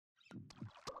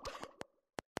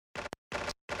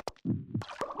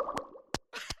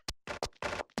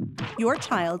Your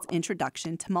child's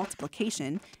introduction to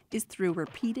multiplication is through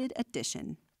repeated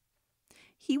addition.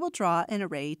 He will draw an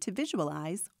array to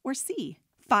visualize or see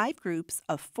 5 groups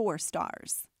of 4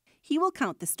 stars. He will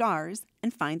count the stars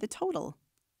and find the total.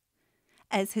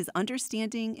 As his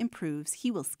understanding improves,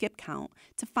 he will skip count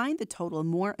to find the total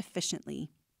more efficiently.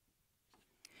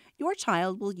 Your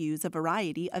child will use a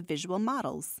variety of visual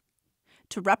models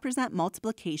to represent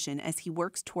multiplication as he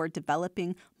works toward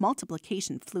developing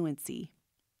multiplication fluency.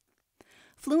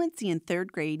 Fluency in 3rd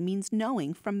grade means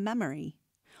knowing from memory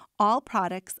all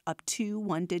products up to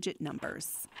 1-digit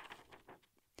numbers.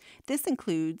 This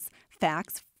includes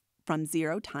facts from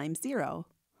 0 times 0,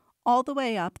 all the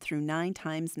way up through 9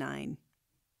 times 9.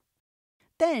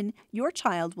 Then, your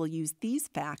child will use these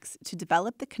facts to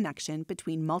develop the connection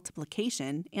between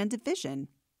multiplication and division.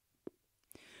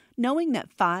 Knowing that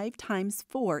 5 times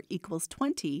 4 equals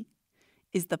 20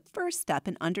 is the first step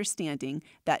in understanding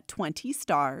that 20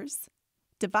 stars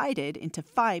divided into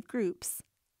 5 groups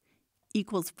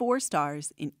equals 4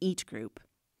 stars in each group,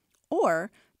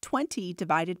 or 20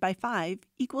 divided by 5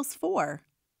 equals 4.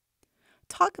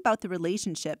 Talk about the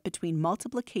relationship between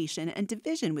multiplication and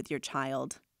division with your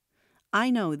child. I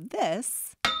know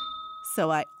this,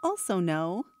 so I also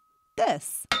know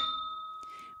this.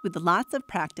 With lots of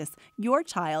practice, your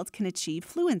child can achieve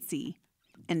fluency,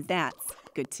 and that's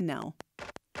good to know.